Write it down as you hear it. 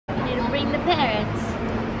right there. It's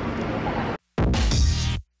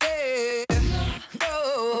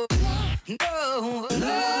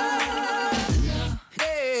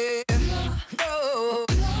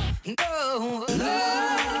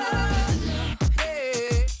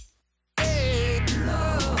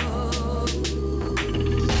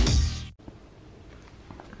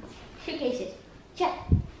suitcases. Check.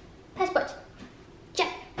 Passports. Check.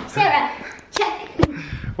 Sarah. Check.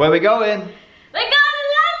 Where are we going? We're going to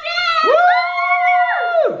London! Woo!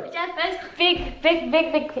 It's our first big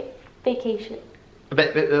vacation.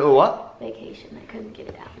 What? Vacation. I couldn't get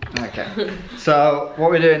it out. Okay. So what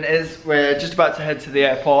we're doing is we're just about to head to the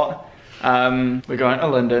airport. We're going to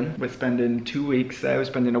London. We're spending 2 weeks there. We're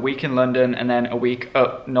spending a week in London and then a week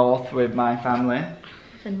up north with my family.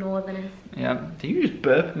 The northerners. Yeah. Did you just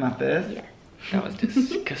burp in my face? Yes. That was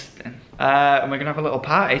disgusting. And we're gonna have a little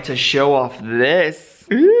party to show off this.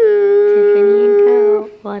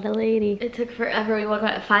 Ooh. What a lady. It took forever. We woke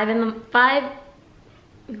up at 5 in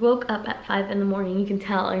the morning. You can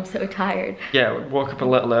tell I'm so tired. Yeah, we woke up a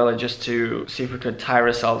little early just to see if we could tire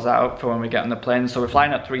ourselves out for when we get on the plane. So we're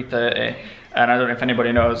flying at 3:30, and I don't know if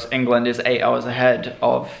anybody knows, England is 8 hours ahead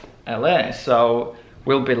of LA. So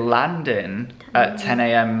we'll be landing at 10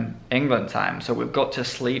 AM England time. So we've got to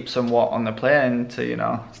sleep somewhat on the plane to, you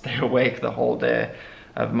know, stay awake the whole day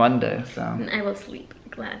of Monday. So And I will sleep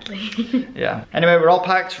gladly. yeah. Anyway, we're all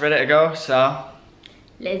packed, ready to go. So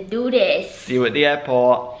let's do this. see you at the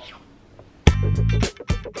airport.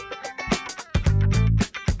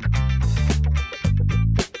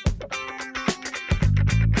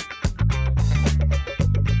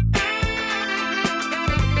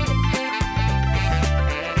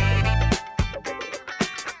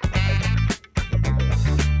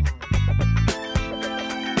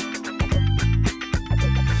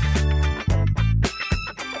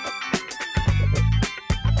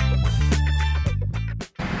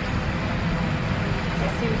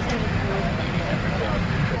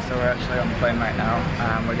 So we're actually on the plane right now,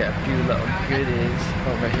 and we get a few little goodies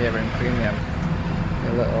over here in premium.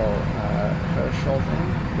 A little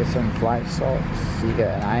SHAWthing with some flight socks. You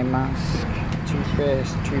get an eye mask,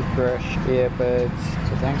 toothpaste, toothbrush, earbuds.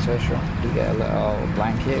 So thanks Ursula. You get a little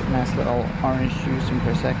blanket, nice little orange juice and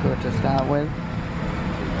prosecco to start with.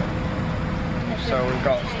 So we've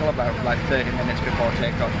got still about like 30 minutes before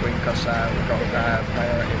takeoff because we've got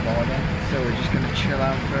priority boarding. So we're just going to chill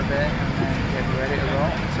out for a bit and then get ready to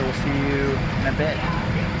roll. So we'll see you in a bit,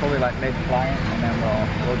 probably like mid-flight, and then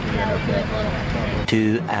we'll give you an update.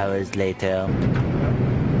 2 hours later.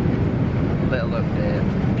 Little update,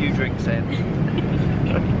 a few drinks in.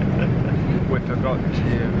 We forgot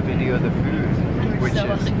to video the food, which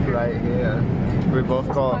is right here. We both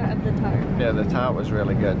got, yeah, the tart was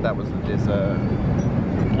really good. That was the dessert.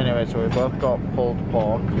 Anyway, so we both got pulled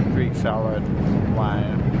pork, Greek salad,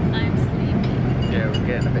 wine. I'm sleepy. Yeah, we're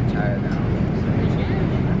getting a bit tired now.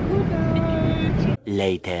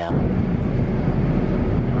 Later.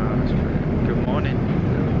 Wow, that's pretty good morning.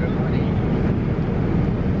 Good morning.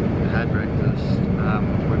 We had breakfast.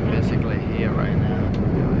 We're basically here right now.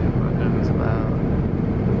 There's about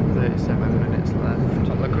 37 minutes left.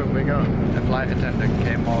 So look what we got. The flight attendant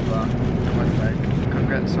came over and was like,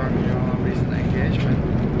 congrats on your recent engagement.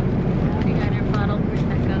 We got our bottled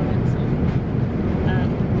prosecco and some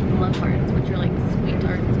love hearts, which are like sweet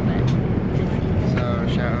tarts, but fizzy. So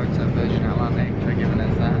shout out to Virgin Atlantic for giving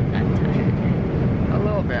us that. I'm tired. A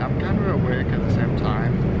little bit. I'm kind of awake at the same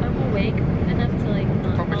time. I'm awake enough to like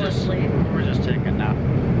not Probably fall just asleep. we're just taking a nap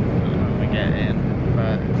when we get in.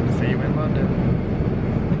 But see you in London.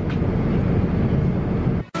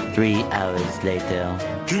 3 hours later.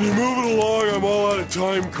 Can you move it along? I'm all out of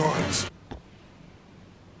time cards.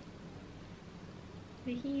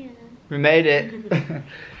 We're here. We made it.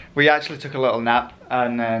 We actually took a little nap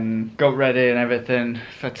and then got ready and everything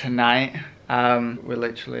for tonight. We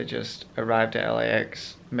literally just arrived at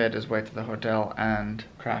LAX, made us way to the hotel and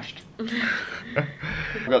crashed.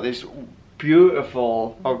 We've got this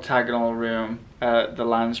beautiful octagonal room at the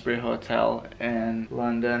Lansbury Hotel in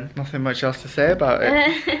London. Nothing much else to say about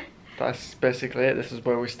it. That's basically it. This is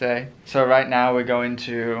where we stay. So right now we're gonna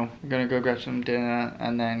go grab some dinner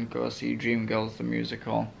and then go see Dreamgirls the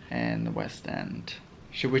musical in the West End.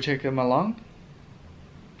 Should we take them along?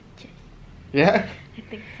 Yeah? I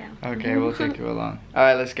think so. Okay, we'll take you along.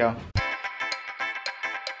 Alright, let's go.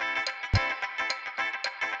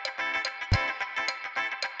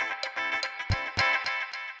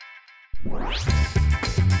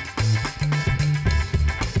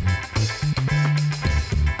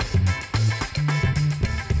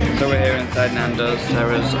 So we're here inside Nandos.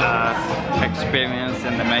 Sarah's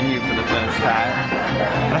experiencing the menu for the first time.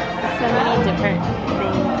 So many different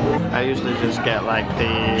things. I usually just get like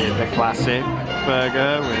the classic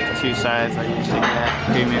burger with 2 sides. I usually get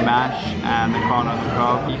creamy mash and the corn on the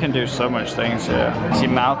cob. You can do so much things here. Is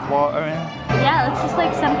your mouth watering? Yeah, it's just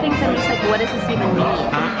like some things I'm just like, what does this even mean?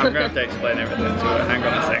 I'm gonna have to explain everything to her. Hang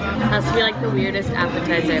on a second. It has to be like the weirdest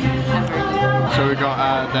appetizer ever. So we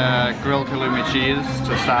got the grilled halloumi cheese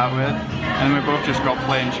to start with, and we both just got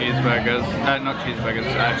plain cheeseburgers. Not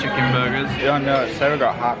cheeseburgers, chicken burgers. Oh no, Sarah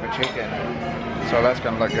got half a chicken. So that's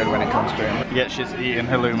gonna look good when it comes to it. Yet she's eating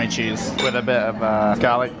halloumi cheese with a bit of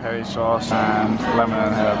garlic peri sauce and lemon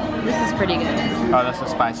and herb. This is pretty good. Oh, that's a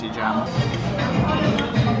spicy jam.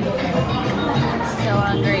 So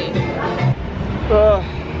hungry. Oh,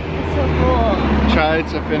 It's so full. tried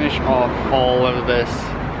to finish off all of this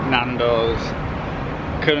Nando's.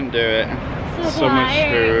 Couldn't do it. So much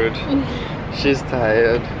food. She's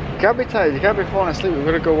tired. You can't be tired, you can't be falling asleep. We've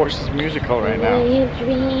got to go watch this musical right now.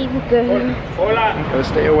 Dreamgirls. Gotta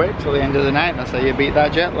stay awake till the end of the night. That's how you beat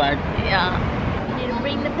that jet lag. Yeah. You need to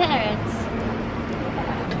bring the parents.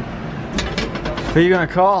 Who are you gonna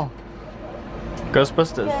call?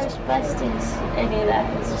 Ghostbusters. Ghostbusters. I knew that.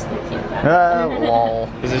 I was just thinking about it. Lol.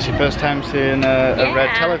 Is this your first time seeing a red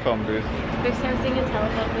Yeah. telephone booth? First time seeing a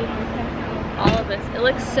telephone booth. All of this. It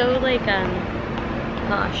looks so like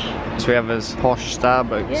posh. So we have this posh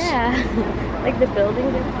Starbucks. Yeah. Like the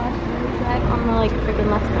buildings are posh. Where's on the like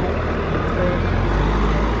freaking left side?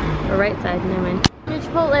 Or right side, never mind. Your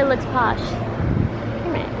Chipotle looks posh.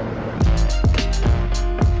 Come here.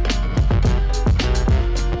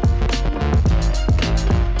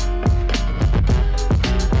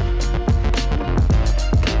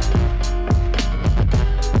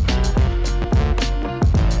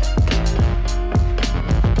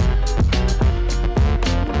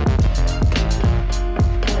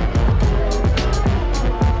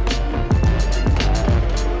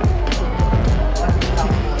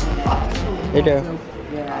 You do.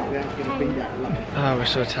 Oh, we're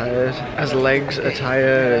so tired. His legs are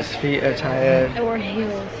tired, his feet are tired. I wore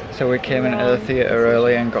heels. So we came into the theatre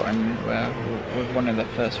early and got in, well, we're one of the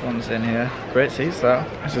first ones in here. Great seats though.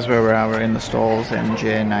 This is where we are, we're in the stalls in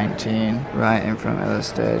J19, right in front of the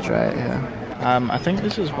stage right here. I think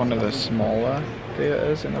this is one of the smaller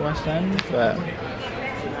theatres in the West End, but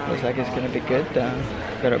looks like it's going to be good though.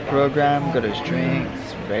 Got a program, got his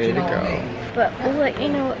drinks, ready to go. But we'll let you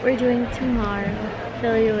know what we're doing tomorrow.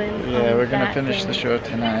 Fill you in. Yeah, we're gonna finish the show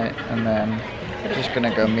tonight and then just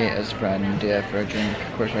gonna go meet his friend for a drink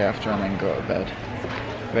quickly after and then go to bed.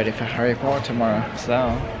 Ready for Harry Potter tomorrow.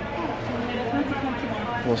 So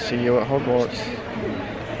we'll see you at Hogwarts.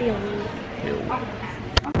 See you. Yo.